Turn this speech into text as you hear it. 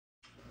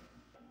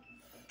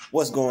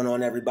What's going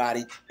on,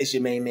 everybody? It's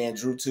your main man,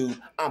 Druuill.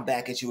 I'm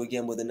back at you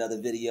again with another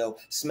video.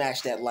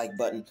 Smash that like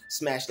button,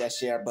 smash that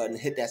share button,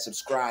 hit that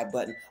subscribe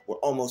button. We're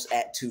almost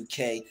at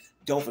 2K.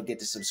 Don't forget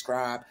to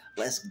subscribe.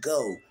 Let's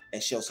go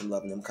and show some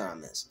love in them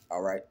comments.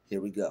 All right, here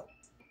we go.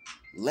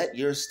 Let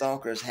your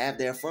stalkers have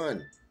their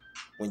fun.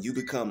 When you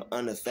become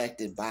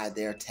unaffected by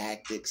their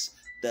tactics,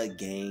 the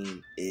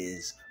game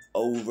is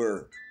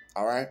over.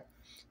 All right?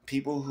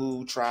 People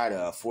who try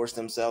to force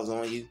themselves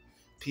on you,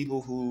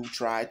 people who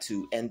try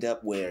to end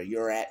up where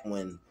you're at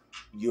when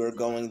you're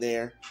going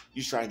there,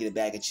 you're trying to get a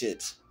bag of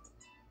chips.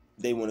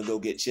 They want to go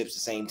get chips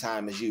the same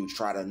time as you,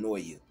 try to annoy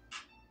you.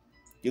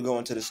 You're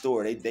going to the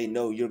store. They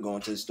know you're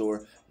going to the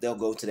store. They'll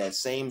go to that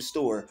same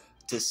store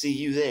to see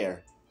you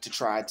there to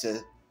try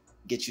to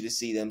get you to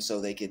see them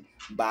so they can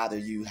bother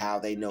you how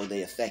they know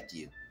they affect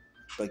you.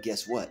 But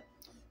guess what?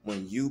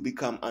 When you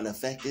become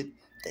unaffected,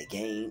 the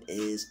game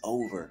is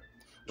over.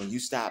 When you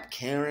stop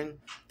caring,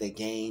 the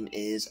game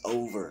is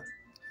over.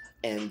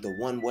 And the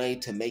one way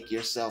to make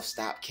yourself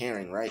stop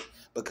caring, right?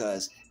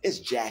 Because it's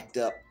jacked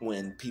up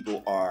when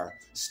people are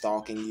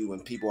stalking you,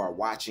 when people are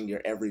watching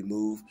your every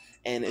move.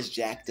 And it's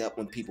jacked up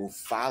when people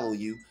follow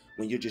you,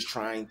 when you're just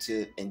trying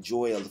to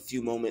enjoy a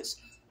few moments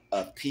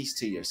of peace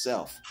to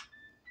yourself.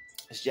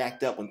 It's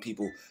jacked up when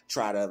people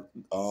try to,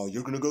 oh,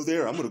 you're going to go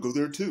there, I'm going to go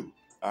there too.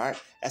 All right?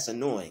 That's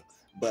annoying.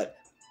 But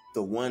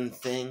the one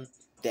thing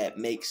that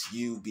makes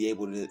you be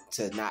able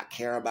to not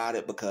care about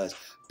it, because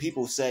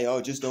people say, oh,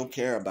 just don't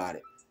care about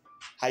it.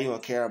 How you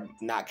going to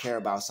not care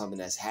about something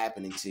that's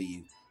happening to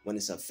you when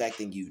it's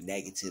affecting you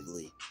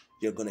negatively?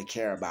 You're going to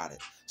care about it.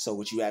 So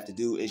what you have to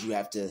do is you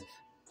have to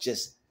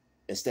just,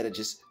 instead of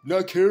just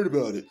not caring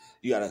about it,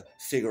 you got to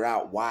figure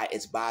out why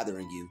it's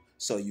bothering you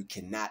so you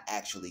cannot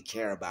actually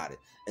care about it.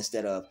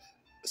 Instead of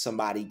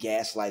somebody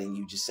gaslighting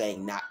you, just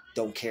saying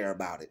don't care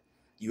about it.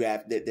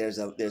 There's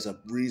a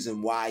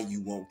reason why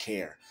you won't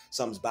care.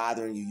 Something's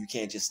bothering you. You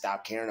can't just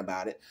stop caring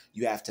about it.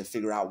 You have to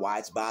figure out why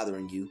it's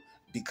bothering you,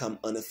 become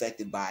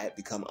unaffected by it,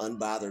 become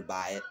unbothered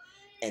by it.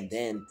 And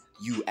then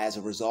you, as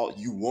a result,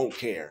 you won't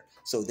care.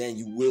 So then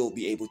you will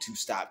be able to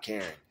stop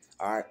caring.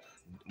 All right.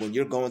 When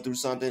you're going through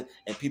something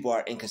and people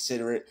are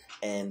inconsiderate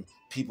and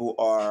people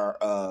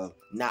are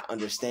not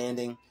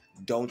understanding,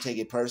 don't take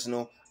it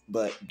personal,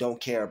 but don't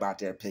care about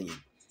their opinion.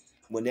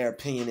 When their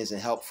opinion isn't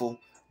helpful,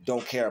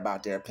 don't care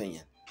about their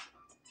opinion.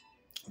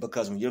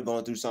 Because when you're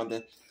going through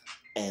something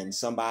and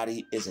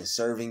somebody isn't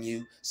serving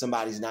you,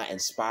 somebody's not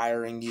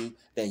inspiring you,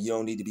 then you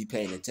don't need to be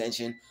paying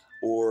attention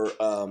or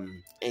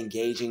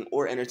engaging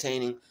or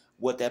entertaining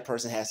what that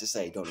person has to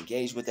say. Don't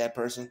engage with that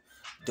person.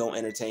 Don't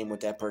entertain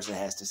what that person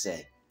has to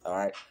say. All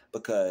right?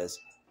 Because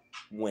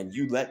when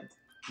you let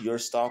your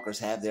stalkers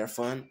have their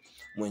fun,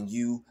 when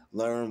you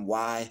learn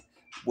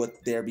what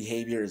their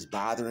behavior is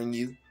bothering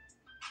you,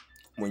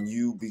 when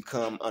you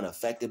become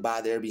unaffected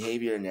by their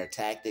behavior and their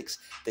tactics,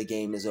 the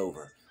game is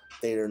over.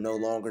 They are no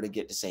longer to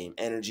get the same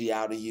energy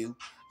out of you.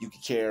 You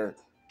can care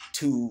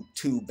two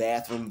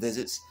bathroom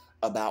visits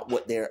about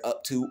what they're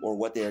up to or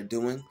what they're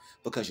doing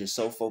because you're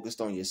so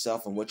focused on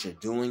yourself and what you're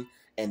doing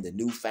and the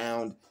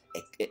newfound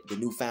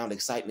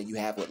excitement you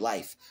have with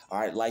life. All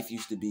right, life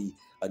used to be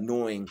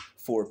annoying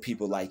for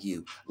people like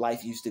you.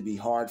 Life used to be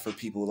hard for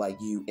people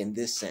like you in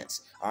this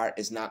sense. All right,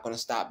 it's not going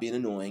to stop being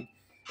annoying.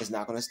 It's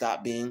not going to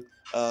stop being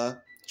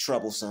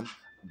troublesome,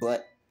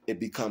 but it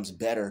becomes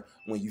better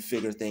when you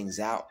figure things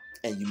out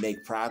and you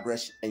make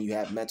progress and you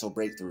have mental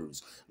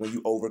breakthroughs. When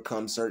you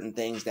overcome certain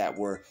things that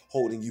were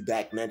holding you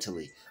back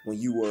mentally. When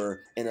you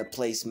were in a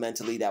place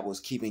mentally that was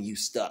keeping you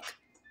stuck.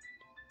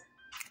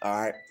 All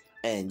right?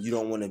 And you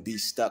don't want to be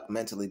stuck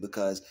mentally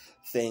because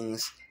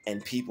things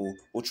and people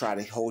will try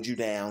to hold you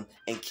down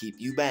and keep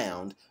you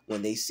bound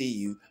when they see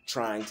you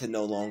trying to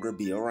no longer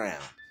be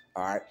around.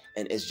 All right.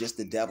 And it's just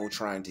the devil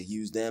trying to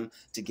use them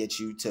to get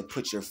you to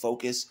put your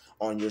focus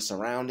on your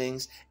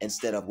surroundings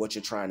instead of what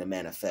you're trying to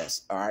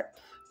manifest. All right.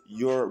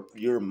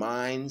 Your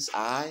mind's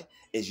eye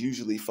is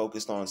usually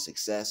focused on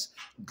success,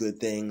 good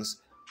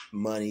things,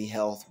 money,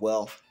 health,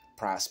 wealth,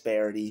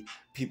 prosperity,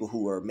 people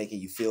who are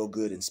making you feel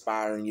good,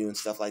 inspiring you and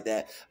stuff like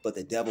that. But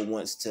the devil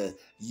wants to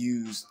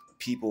use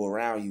people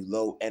around you,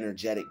 low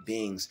energetic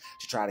beings,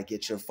 to try to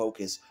get your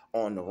focus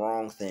on the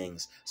wrong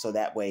things. So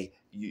that way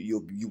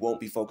you won't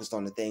be focused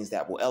on the things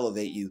that will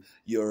elevate you.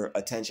 Your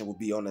attention will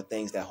be on the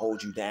things that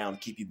hold you down,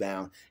 keep you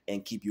bound,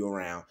 and keep you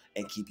around,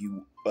 and keep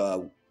you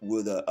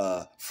with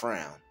a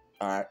frown.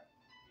 All right.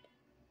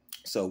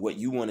 So what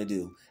you want to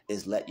do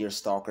is let your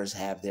stalkers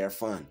have their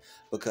fun,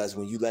 because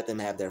when you let them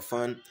have their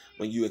fun,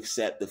 when you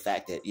accept the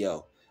fact that,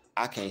 yo,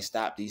 I can't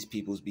stop these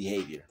people's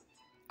behavior.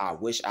 I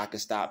wish I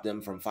could stop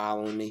them from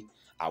following me.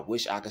 I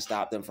wish I could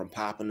stop them from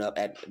popping up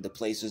at the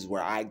places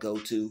where I go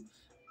to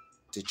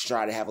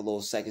try to have a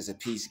little seconds of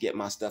peace, get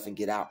my stuff and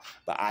get out.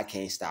 But I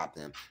can't stop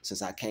them.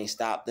 Since I can't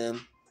stop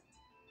them,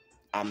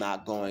 I'm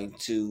not going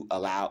to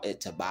allow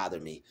it to bother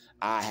me.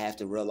 I have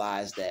to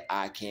realize that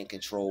I can't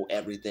control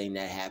everything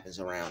that happens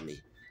around me.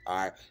 All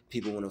right.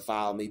 People want to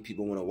follow me.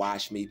 People want to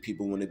watch me.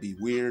 People want to be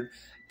weird.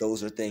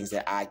 Those are things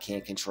that I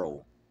can't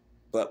control.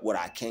 But what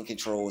I can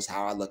control is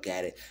how I look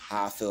at it,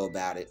 how I feel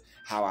about it,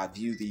 how I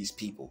view these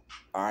people.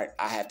 All right,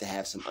 I have to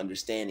have some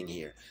understanding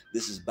here.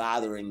 This is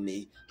bothering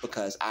me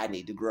because I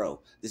need to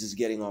grow. This is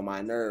getting on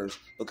my nerves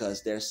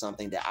because there's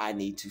something that I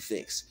need to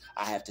fix.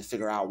 I have to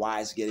figure out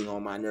why it's getting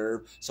on my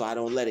nerve so I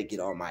don't let it get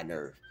on my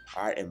nerve.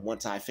 All right, and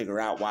once I figure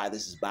out why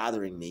this is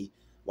bothering me,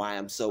 why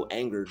I'm so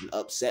angered and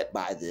upset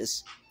by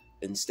this,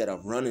 instead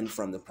of running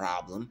from the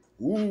problem,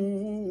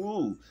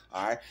 all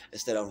right,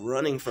 instead of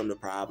running from the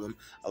problem,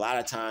 a lot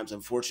of times,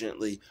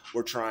 unfortunately,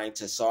 we're trying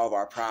to solve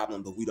our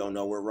problem, but we don't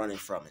know we're running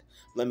from it.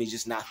 Let me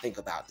just not think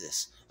about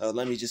this.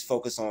 Let me just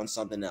focus on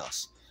something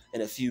else.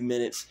 In a few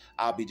minutes,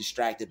 I'll be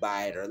distracted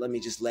by it, or let me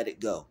just let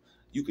it go.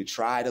 You could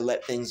try to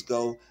let things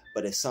go,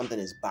 but if something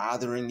is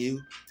bothering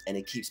you and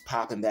it keeps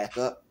popping back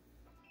up,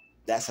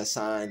 that's a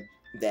sign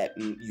that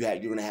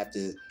you're gonna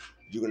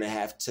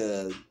have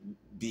to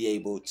be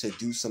able to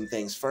do some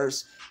things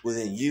first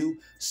within you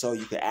so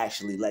you can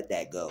actually let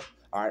that go.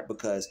 All right,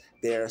 because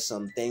there are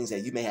some things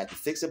that you may have to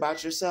fix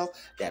about yourself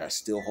that are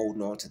still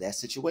holding on to that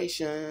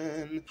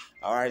situation.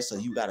 All right, so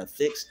you got to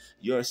fix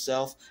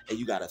yourself and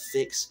you got to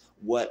fix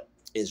what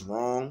is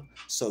wrong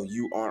so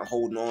you aren't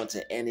holding on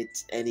to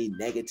any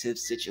negative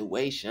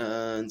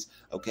situations.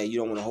 Okay, you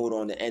don't want to hold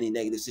on to any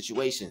negative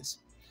situations.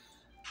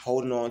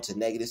 Holding on to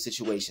negative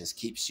situations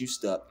keeps you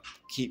stuck,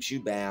 keeps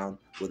you bound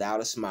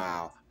without a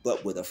smile,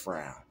 but with a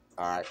frown.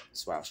 All right,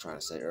 that's what I was trying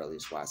to say earlier.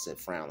 That's why I said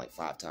frown like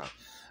 5 times.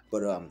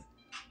 But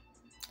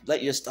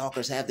let your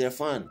stalkers have their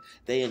fun.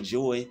 They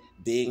enjoy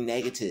being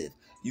negative.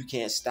 You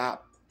can't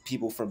stop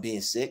people from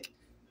being sick.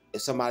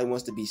 If somebody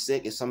wants to be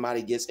sick, if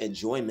somebody gets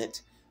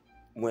enjoyment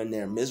when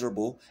they're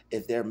miserable,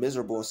 if they're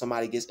miserable and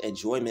somebody gets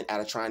enjoyment out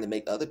of trying to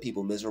make other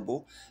people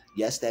miserable,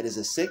 yes, that is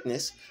a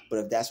sickness. But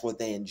if that's what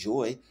they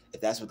enjoy,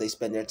 if that's what they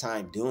spend their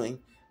time doing,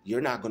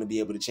 you're not going to be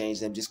able to change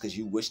them just because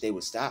you wish they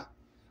would stop.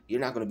 You're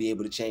not going to be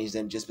able to change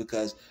them just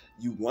because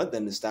you want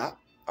them to stop.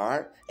 All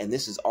right. And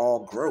this is all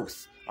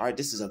growth. All right.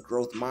 This is a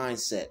growth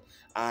mindset.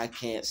 I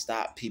can't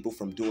stop people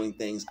from doing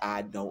things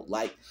I don't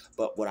like,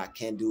 but what I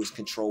can do is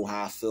control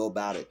how I feel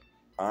about it.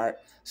 All right.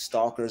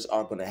 Stalkers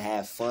are going to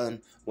have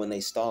fun when they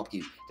stalk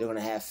you. They're going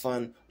to have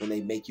fun when they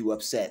make you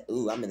upset.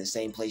 Ooh, I'm in the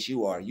same place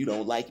you are. You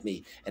don't like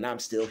me, and I'm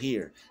still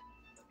here.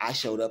 I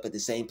showed up at the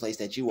same place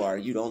that you are.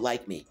 You don't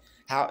like me.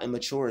 How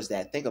immature is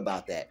that? Think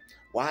about that.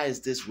 Why is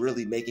this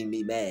really making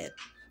me mad?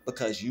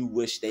 Because you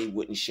wish they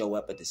wouldn't show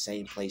up at the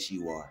same place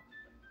you are.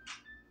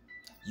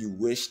 You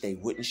wish they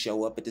wouldn't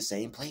show up at the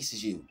same place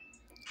as you.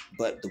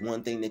 But the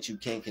one thing that you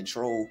can't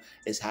control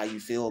is how you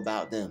feel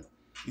about them.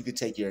 You could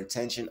take your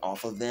attention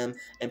off of them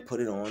and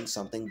put it on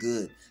something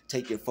good.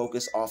 Take your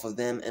focus off of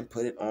them and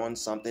put it on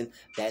something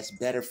that's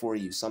better for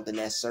you, something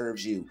that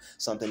serves you,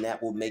 something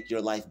that will make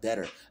your life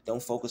better.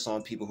 Don't focus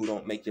on people who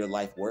don't make your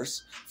life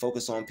worse.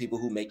 Focus on people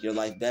who make your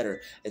life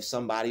better. If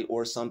somebody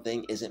or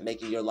something isn't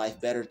making your life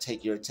better,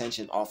 take your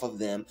attention off of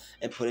them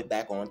and put it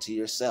back onto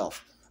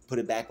yourself. Put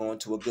it back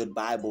onto a good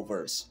Bible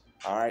verse.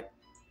 All right?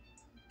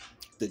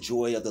 The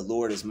joy of the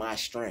Lord is my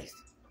strength.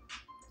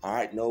 All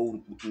right,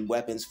 no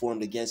weapons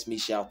formed against me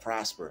shall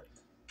prosper.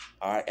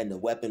 All right, and the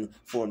weapon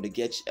formed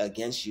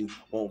against you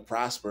won't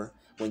prosper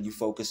when you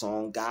focus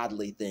on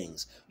godly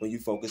things, when you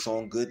focus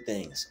on good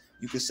things.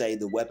 You could say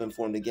the weapon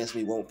formed against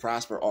me won't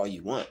prosper all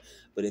you want,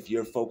 but if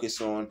you're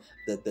focused on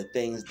the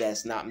things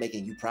that's not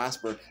making you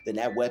prosper, then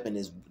that weapon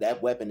is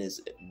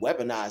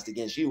weaponized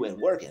against you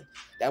and working.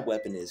 That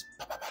weapon is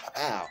pow, pow, pow,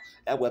 pow.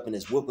 That weapon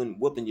is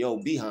whooping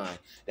your behind.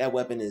 That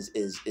weapon is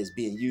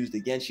being used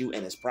against you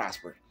and it's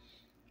prospered.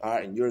 All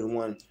right, and you're the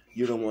one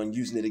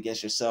using it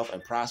against yourself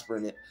and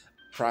prospering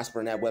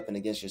that weapon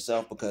against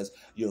yourself because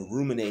you're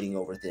ruminating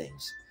over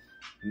things.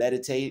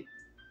 Meditate.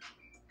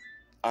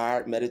 All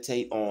right,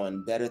 meditate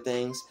on better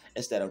things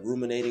instead of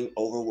ruminating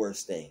over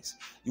worse things.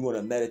 You want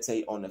to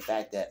meditate on the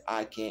fact that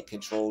I can't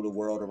control the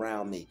world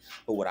around me,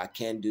 but what I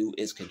can do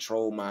is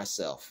control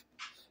myself.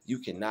 You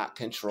cannot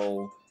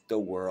control the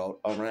world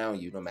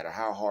around you, no matter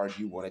how hard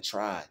you want to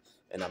try.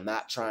 And I'm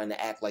not trying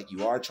to act like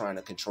you are trying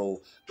to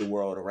control the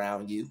world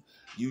around you.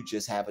 You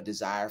just have a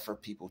desire for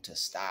people to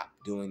stop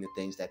doing the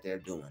things that they're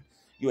doing.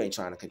 You ain't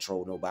trying to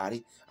control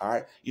nobody. All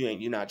right.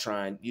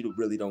 You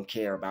really don't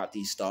care about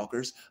these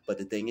stalkers. But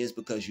the thing is,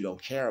 because you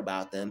don't care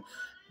about them,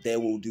 they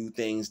will do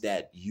things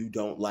that you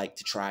don't like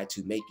to try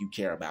to make you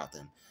care about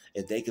them.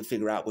 If they can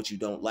figure out what you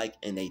don't like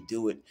and they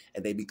do it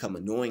and they become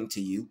annoying to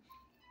you,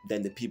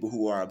 then the people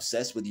who are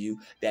obsessed with you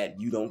that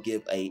you don't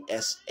give a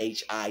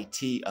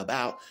shit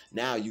about,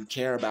 now you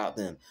care about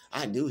them.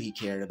 I knew he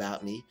cared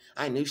about me.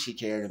 I knew she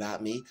cared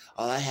about me.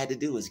 All I had to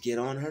do was get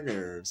on her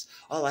nerves.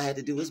 All I had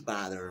to do was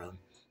bother them.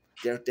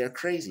 They're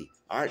crazy.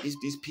 All right,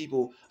 these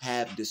people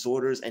have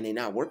disorders and they're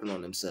not working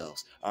on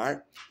themselves. All right,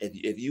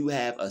 if you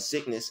have a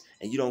sickness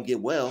and you don't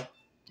get well,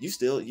 you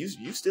still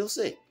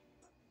sick.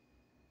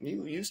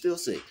 You still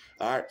sick.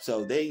 All right,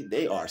 so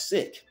they are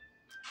sick,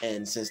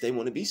 and since they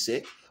want to be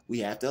sick, we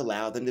have to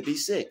allow them to be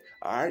sick.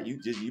 All right, you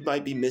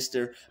might be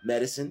Mr.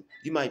 Medicine,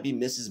 you might be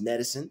Mrs.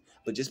 Medicine,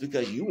 but just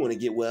because you want to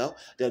get well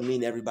doesn't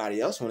mean everybody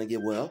else want to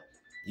get well.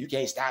 You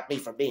can't stop me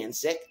from being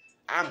sick.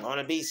 I'm going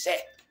to be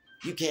sick.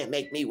 You can't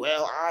make me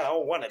well. I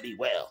don't want to be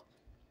well.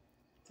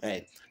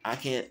 Hey, I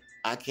can't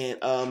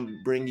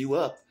bring you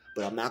up,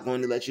 but I'm not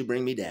going to let you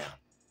bring me down.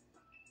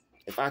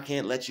 If I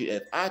can't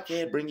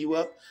bring you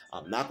up,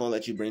 I'm not going to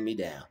let you bring me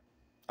down.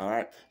 All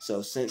right.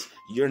 So since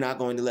you're not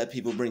going to let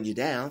people bring you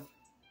down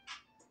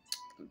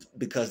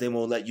because they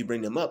won't let you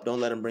bring them up, don't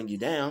let them bring you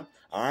down.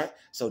 All right.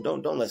 So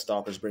don't let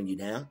stalkers bring you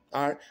down.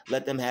 All right.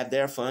 Let them have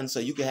their fun so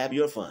you can have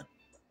your fun.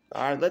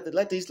 All right.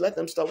 Let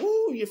them start.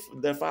 Woo,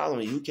 they're following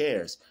me. Who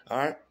cares? All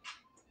right.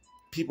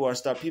 People are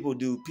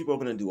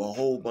going to do a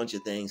whole bunch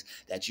of things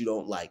that you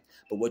don't like.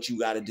 But what you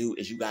got to do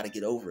is you got to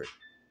get over it.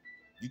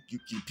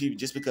 You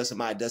just because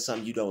somebody does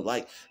something you don't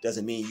like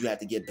doesn't mean you have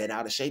to get bent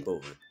out of shape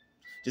over it.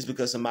 Just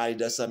because somebody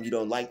does something you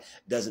don't like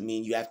doesn't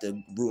mean you have to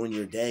ruin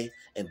your day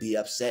and be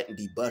upset and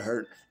be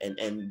butthurt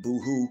and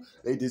boo-hoo.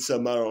 They did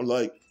something I don't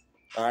like.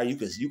 All right, you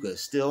could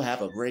still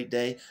have a great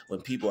day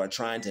when people are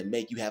trying to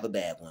make you have a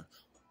bad one.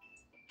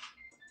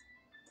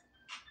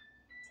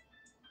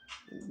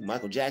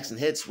 Michael Jackson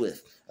head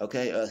swift,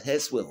 okay,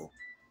 head swivel.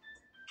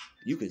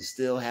 You can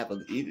still have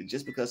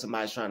just because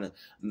somebody's trying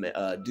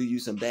to do you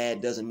some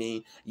bad doesn't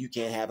mean you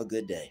can't have a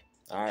good day.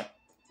 All right,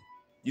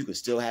 you can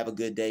still have a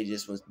good day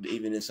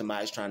even if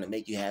somebody's trying to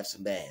make you have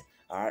some bad.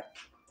 All right,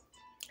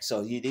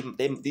 so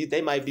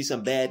they might be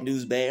some bad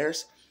news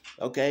bears.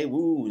 Okay,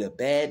 woo, the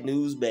bad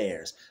news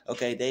bears.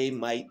 Okay, they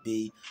might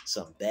be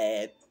some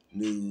bad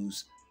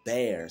news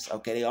bears.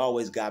 Okay, they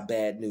always got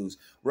bad news.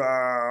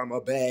 Rawr, I'm a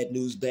bad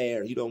news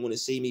bear. You don't want to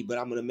see me, but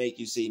I'm going to make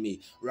you see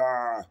me.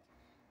 Rawr.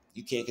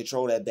 You can't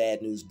control that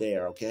bad news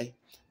bear, okay?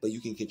 But you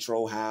can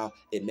control how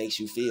it makes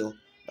you feel.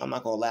 I'm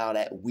not going to allow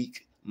that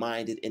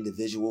weak-minded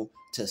individual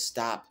to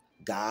stop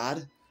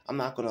God. I'm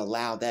not going to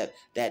allow that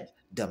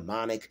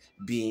demonic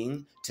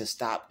being to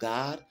stop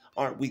God.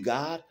 Aren't we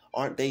God?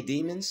 Aren't they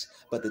demons?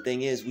 But the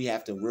thing is, we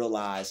have to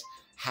realize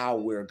how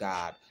we're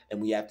God,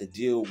 and we have to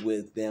deal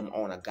with them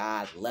on a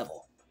God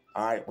level.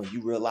 All right, when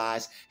you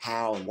realize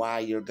how and why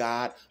you're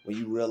God, when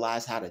you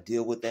realize how to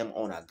deal with them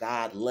on a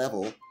God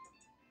level,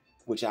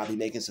 which I'll be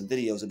making some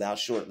videos about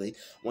shortly.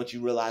 Once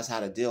you realize how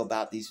to deal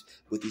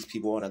with these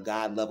people on a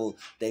God level,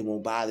 they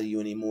won't bother you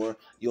anymore.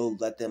 You'll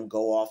let them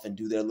go off and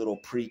do their little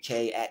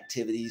pre-K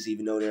activities,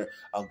 even though they're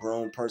a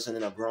grown person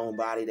in a grown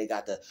body. They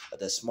got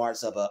the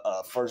smarts of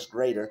a first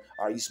grader.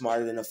 Are you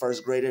smarter than a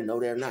first grader? No,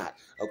 they're not.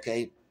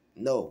 Okay,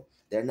 no.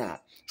 They're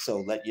not. So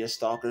let your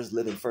stalkers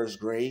live in first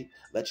grade.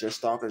 Let your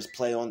stalkers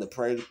play on the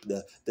playground.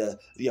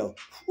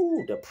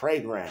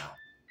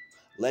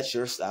 Let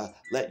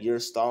your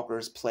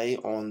stalkers play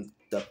on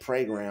the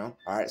playground.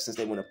 All right, since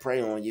they want to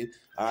prey on you.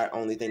 All right,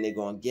 only thing they're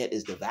gonna get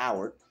is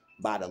devoured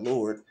by the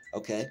Lord.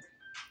 Okay,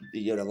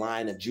 the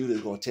Lion of Judah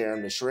is gonna tear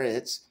them to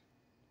shreds.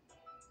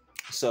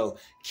 So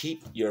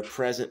keep your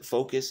present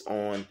focus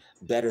on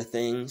better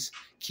things.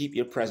 Keep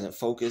your present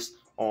focus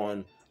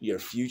on your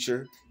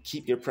future.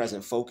 Keep your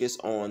present focus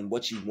on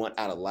what you want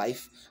out of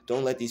life.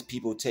 Don't let these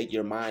people take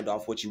your mind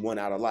off what you want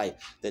out of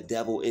life. The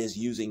devil is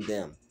using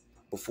them.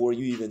 Before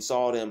you even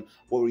saw them,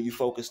 what were you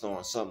focused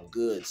on? Something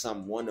good,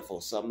 something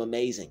wonderful, something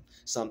amazing,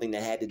 something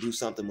that had to do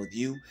something with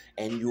you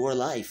and your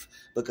life,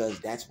 because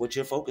that's what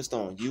you're focused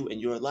on, you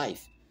and your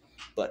life.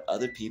 But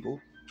other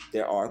people,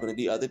 there are going to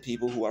be other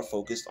people who are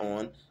focused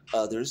on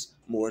others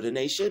more than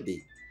they should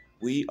be.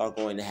 We are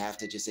going to have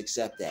to just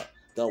accept that.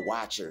 The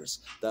watchers,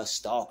 the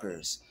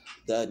stalkers,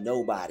 the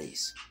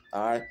nobodies,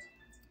 all right?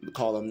 We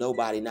call them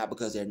nobody not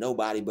because they're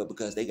nobody, but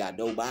because they got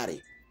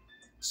nobody.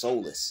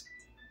 Soulless.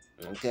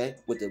 Okay,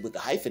 with the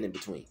hyphen in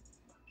between.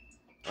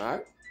 All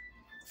right,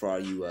 for all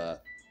you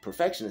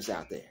perfectionists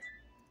out there.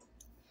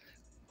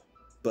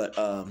 But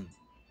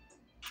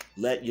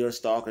let your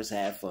stalkers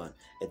have fun.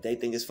 If they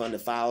think it's fun to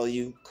follow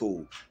you,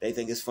 cool. They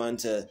think it's fun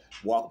to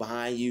walk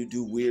behind you,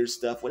 do weird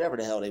stuff, whatever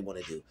the hell they want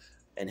to do.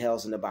 And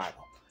hell's in the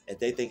Bible. If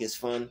they think it's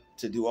fun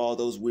to do all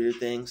those weird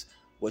things,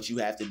 what you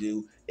have to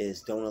do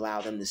is don't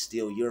allow them to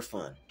steal your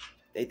fun.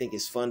 They think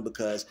it's fun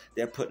because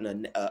they're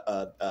putting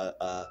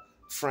a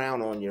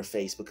frown on your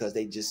face because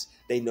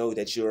they know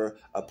that you're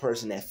a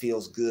person that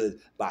feels good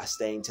by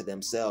staying to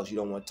themselves. You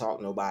don't want to talk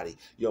to nobody.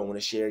 You don't want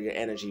to share your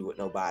energy with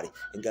nobody.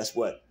 And guess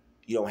what?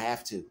 You don't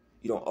have to.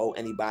 You don't owe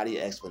anybody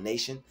an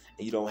explanation,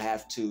 and you don't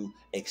have to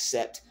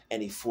accept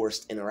any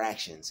forced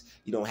interactions.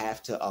 You don't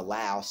have to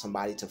allow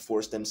somebody to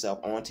force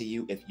themselves onto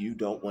you if you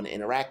don't want to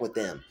interact with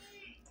them.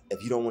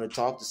 If you don't want to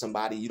talk to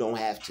somebody, you don't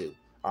have to.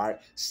 All right,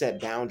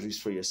 set boundaries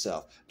for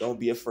yourself. Don't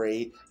be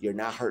afraid. You're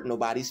not hurting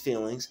nobody's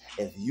feelings.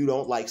 If you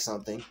don't like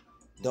something,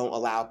 don't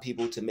allow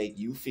people to make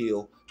you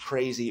feel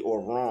crazy or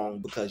wrong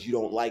because you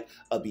don't like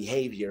a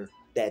behavior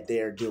that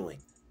they're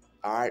doing.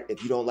 All right,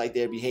 if you don't like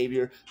their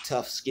behavior,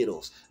 tough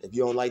Skittles. If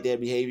you don't like their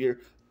behavior,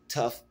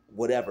 tough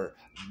whatever.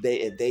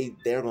 They're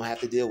gonna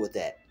have to deal with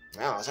that.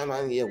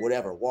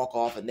 Whatever. Walk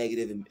off a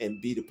negative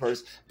and be the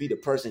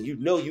person you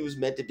know you was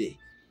meant to be.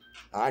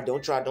 All right,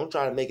 don't try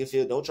to make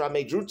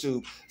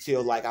Druuill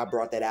feel like I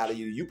brought that out of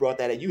you. You brought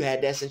that, and you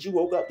had that since you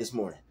woke up this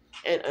morning.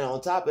 And on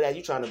top of that,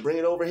 you trying to bring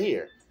it over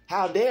here.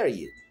 How dare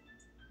you?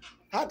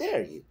 How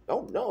dare you?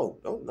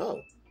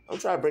 No. Don't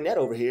try to bring that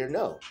over here.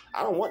 No,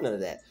 I don't want none of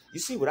that. You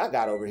see what I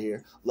got over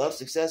here. Love,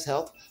 success,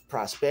 health,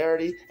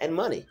 prosperity, and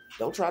money.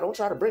 Don't try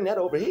to bring that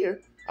over here.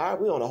 All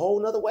right, we on a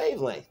whole nother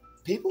wavelength,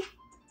 people.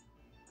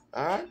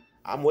 All right,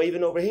 I'm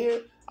waving over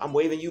here. I'm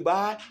waving you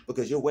by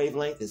because your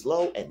wavelength is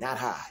low and not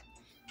high.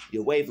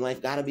 Your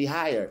wavelength got to be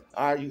higher.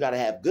 All right, you got to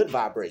have good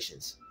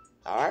vibrations.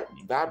 All right,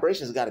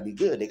 vibrations got to be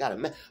good.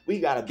 We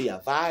got to be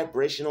a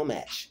vibrational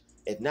match.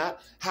 If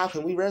not, how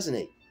can we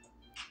resonate?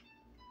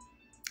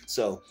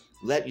 So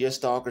let your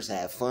stalkers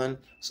have fun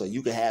so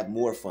you can have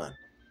more fun.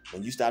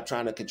 When you stop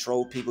trying to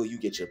control people, you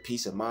get your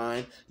peace of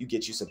mind. You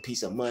get you some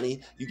peace of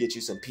money. You get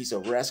you some peace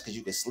of rest because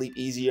you can sleep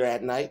easier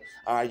at night.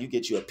 All right, you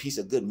get you a peace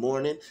of good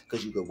morning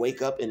because you can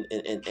wake up and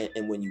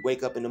when you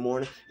wake up in the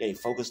morning, you ain't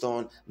focused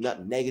on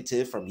nothing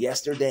negative from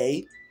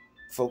yesterday.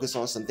 Focus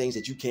on some things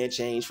that you can't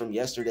change from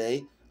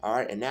yesterday. All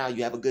right, and now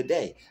you have a good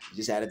day. You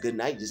just had a good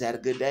night, you just had a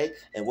good day,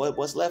 and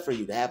what's left for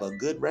you? To have a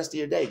good rest of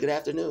your day, good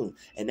afternoon.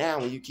 And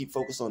now when you keep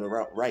focused on the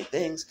right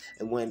things,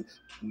 and when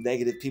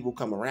negative people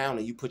come around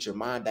and you put your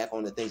mind back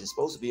on the things it's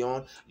supposed to be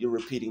on, you're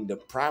repeating the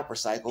proper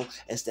cycle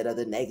instead of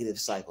the negative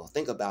cycle.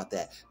 Think about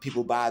that.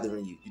 People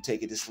bothering you, you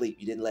take it to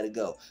sleep, you didn't let it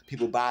go.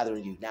 People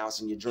bothering you, now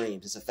it's in your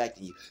dreams, it's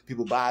affecting you.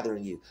 People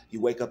bothering you,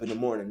 you wake up in the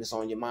morning, it's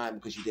on your mind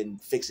because you didn't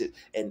fix it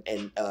and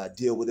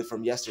deal with it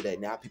from yesterday.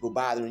 Now people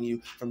bothering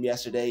you from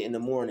yesterday in the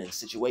morning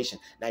situation.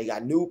 Now you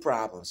got new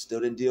problems.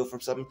 Still didn't deal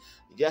from something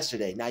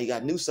yesterday. Now you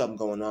got new something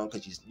going on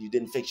because you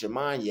didn't fix your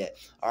mind yet.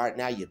 All right,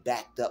 now you're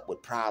backed up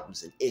with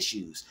problems and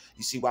issues.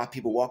 You see why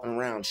people walking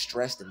around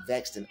stressed and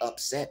vexed and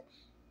upset?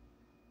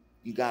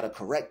 You got to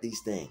correct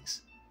these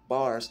things.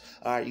 Bars,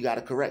 all right, you got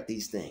to correct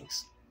these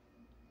things.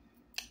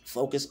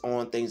 Focus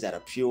on things that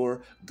are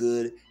pure,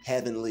 good,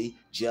 heavenly,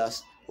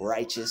 just,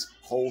 righteous,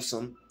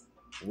 wholesome,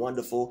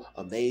 wonderful,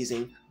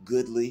 amazing,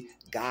 goodly,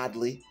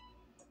 godly.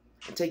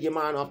 And take your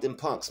mind off them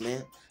punks,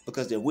 man,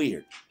 because they're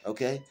weird,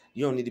 okay?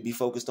 You don't need to be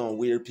focused on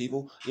weird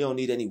people. You don't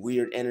need any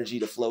weird energy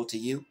to flow to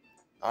you,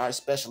 all right,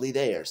 especially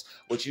theirs.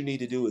 What you need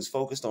to do is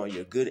focus on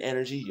your good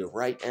energy, your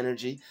right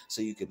energy,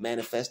 so you can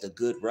manifest a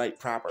good, right,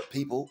 proper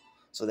people,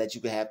 so that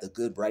you can have the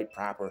good, right,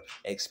 proper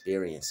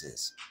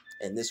experiences.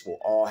 And this will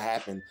all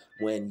happen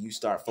when you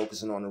start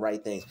focusing on the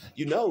right things.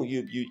 You know,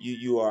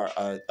 you are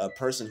a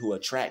person who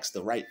attracts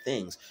the right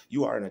things.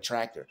 You are an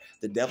attractor.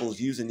 The devil's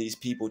using these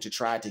people to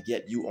try to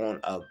get you on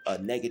a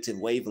negative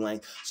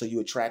wavelength, so you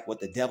attract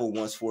what the devil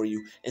wants for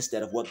you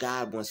instead of what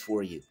God wants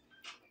for you.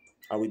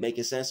 Are we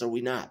making sense or are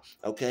we not?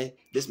 Okay,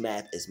 this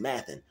math is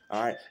mathing.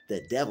 All right,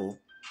 the devil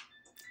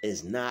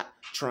is not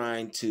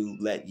trying to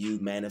let you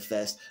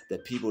manifest the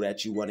people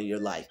that you want in your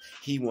life.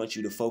 He wants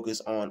you to focus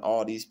on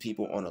all these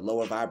people on a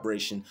lower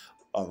vibration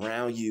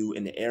around you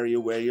in the area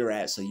where you're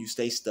at, so you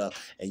stay stuck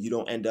and you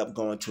don't end up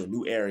going to a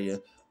new area,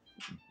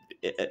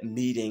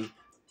 meeting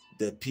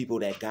the people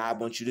that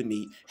God wants you to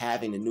meet,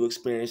 having the new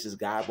experiences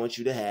God wants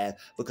you to have,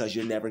 because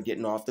you're never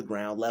getting off the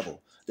ground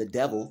level. The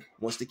devil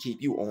wants to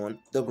keep you on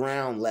the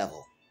ground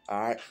level.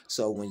 All right.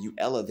 So when you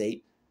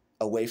elevate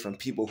away from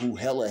people who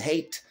hella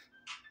hate,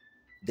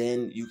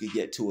 then you could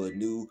get to a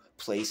new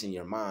place in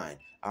your mind,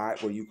 all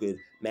right, where you could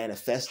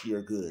manifest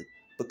your good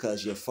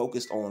because you're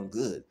focused on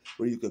good,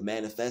 where you could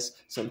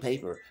manifest some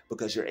paper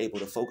because you're able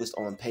to focus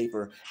on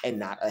paper and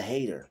not a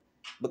hater,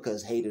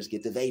 because haters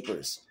get the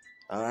vapors,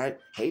 all right?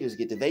 Haters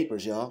get the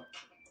vapors, y'all.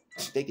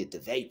 They get the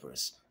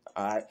vapors,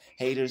 all right?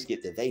 Haters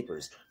get the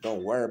vapors.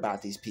 Don't worry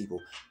about these people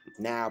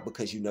now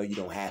because you know you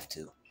don't have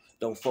to.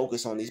 Don't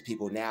focus on these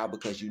people now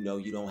because you know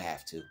you don't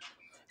have to.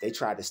 They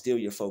tried to steal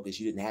your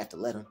focus. You didn't have to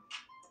let them.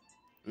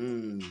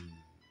 And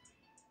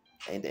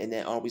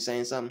then are we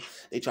saying something?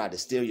 They tried to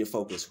steal your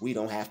focus. We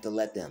don't have to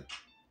let them.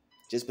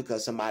 Just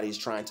because somebody is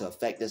trying to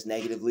affect us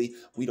negatively,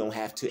 we don't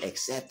have to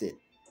accept it.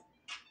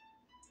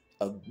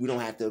 We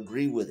don't have to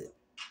agree with it.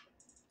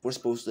 We're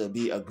supposed to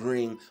be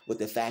agreeing with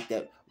the fact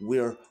that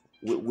we're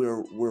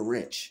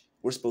rich.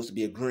 We're supposed to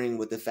be agreeing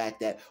with the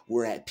fact that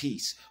we're at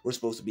peace. We're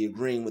supposed to be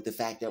agreeing with the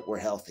fact that we're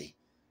healthy.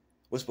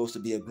 We're supposed to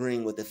be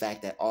agreeing with the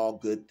fact that all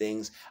good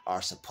things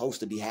are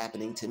supposed to be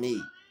happening to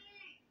me.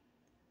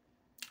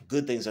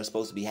 Good things are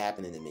supposed to be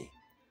happening to me.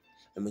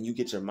 And when you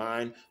get your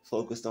mind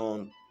focused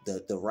on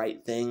the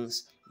right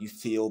things, you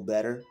feel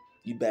better.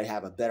 You better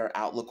have a better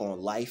outlook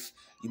on life.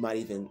 You might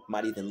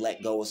even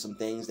let go of some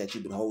things that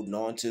you've been holding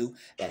on to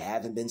that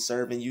haven't been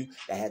serving you,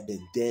 that have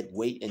been dead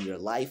weight in your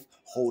life,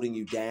 holding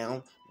you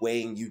down,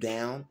 weighing you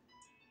down,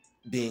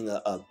 being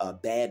a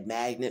bad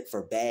magnet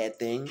for bad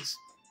things.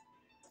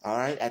 All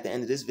right, at the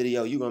end of this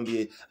video, you're going to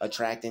be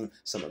attracting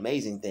some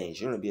amazing things.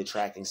 You're going to be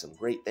attracting some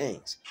great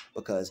things,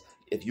 because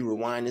if you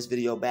rewind this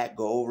video back,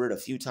 go over it a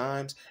few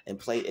times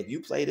and if you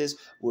play this,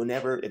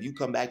 if you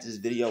come back to this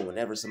video,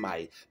 whenever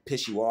somebody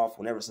piss you off,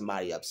 whenever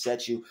somebody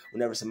upsets you,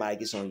 whenever somebody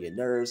gets on your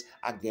nerves,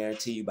 I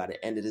guarantee you by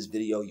the end of this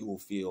video, you will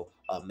feel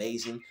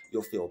amazing.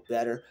 You'll feel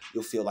better.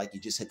 You'll feel like you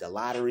just hit the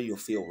lottery. You'll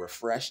feel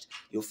refreshed.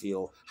 You'll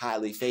feel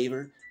highly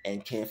favored,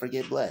 and can't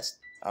forget blessed.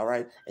 All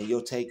right, and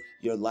you'll take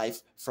your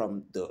life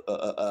from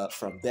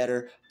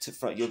better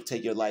to you'll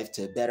take your life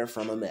to better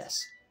from a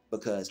mess,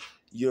 because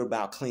You're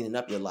about cleaning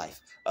up your life.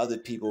 Other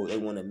people, they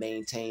want to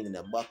maintain in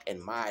the muck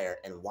and mire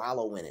and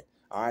wallow in it.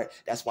 All right.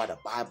 That's why the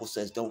Bible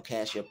says, don't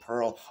cast your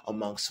pearl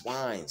among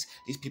swines.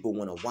 These people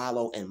want to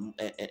wallow in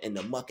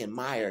the muck and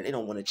mire. They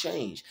don't want to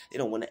change. They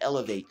don't want to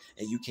elevate,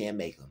 and you can't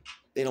make them.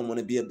 They don't want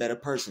to be a better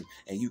person,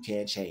 and you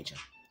can't change them.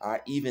 All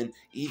right.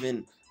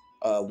 Even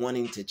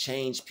wanting to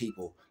change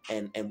people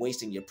and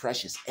wasting your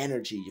precious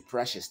energy, your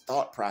precious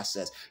thought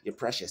process, your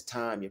precious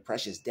time, your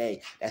precious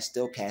day, that's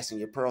still casting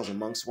your pearls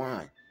among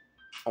swine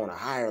on a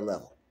higher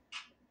level.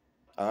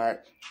 All right.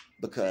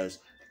 Because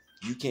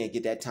you can't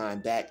get that time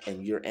back,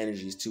 and your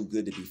energy is too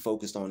good to be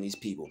focused on these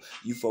people.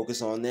 You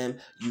focus on them,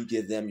 you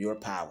give them your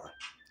power.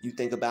 You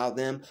think about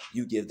them,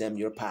 you give them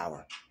your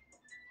power.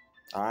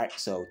 All right,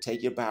 so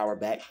take your power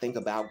back. Think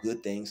about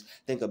good things.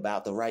 Think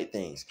about the right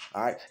things.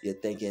 All right, you're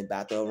thinking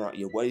about the wrong.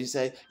 What do you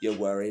say? You're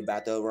worried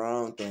about the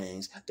wrong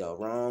things. The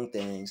wrong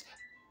things.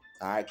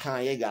 All right,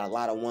 Kanye got a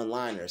lot of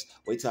one-liners.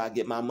 Wait till I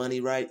get my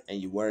money right,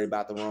 and you worry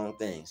about the wrong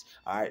things.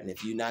 All right, and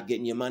if you're not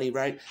getting your money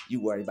right,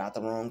 you worry about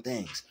the wrong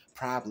things.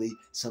 Probably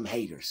some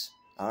haters.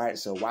 All right,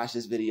 so watch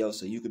this video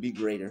so you could be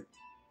greater,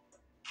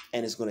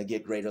 and it's going to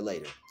get greater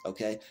later.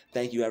 Okay,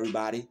 thank you,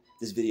 everybody.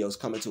 This video is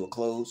coming to a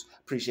close.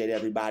 Appreciate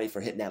everybody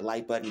for hitting that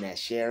like button, that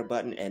share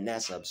button, and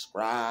that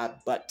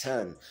subscribe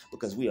button,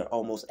 because we are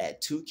almost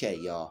at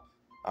 2K, y'all.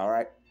 All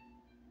right.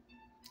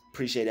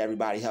 Appreciate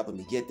everybody helping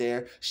me get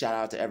there. Shout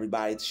out to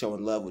everybody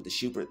showing love with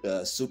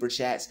the super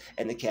chats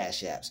and the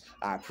cash apps.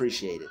 I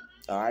appreciate it.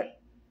 All right.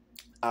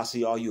 I'll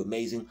see all you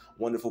amazing,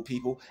 wonderful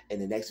people in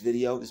the next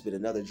video. This has been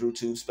another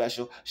Druuill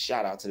special.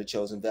 Shout out to the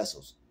chosen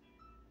vessels.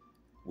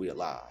 We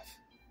alive.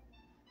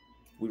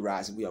 We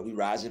rising. We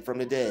rising from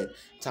the dead.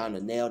 Time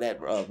to nail that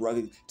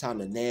rugged. Time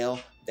to nail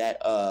that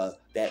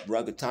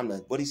rugged. Time to,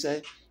 what do you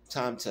say?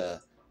 Time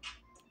to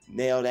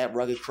nail that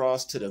rugged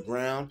cross to the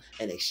ground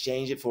and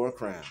exchange it for a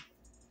crown.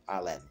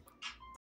 I'll let me.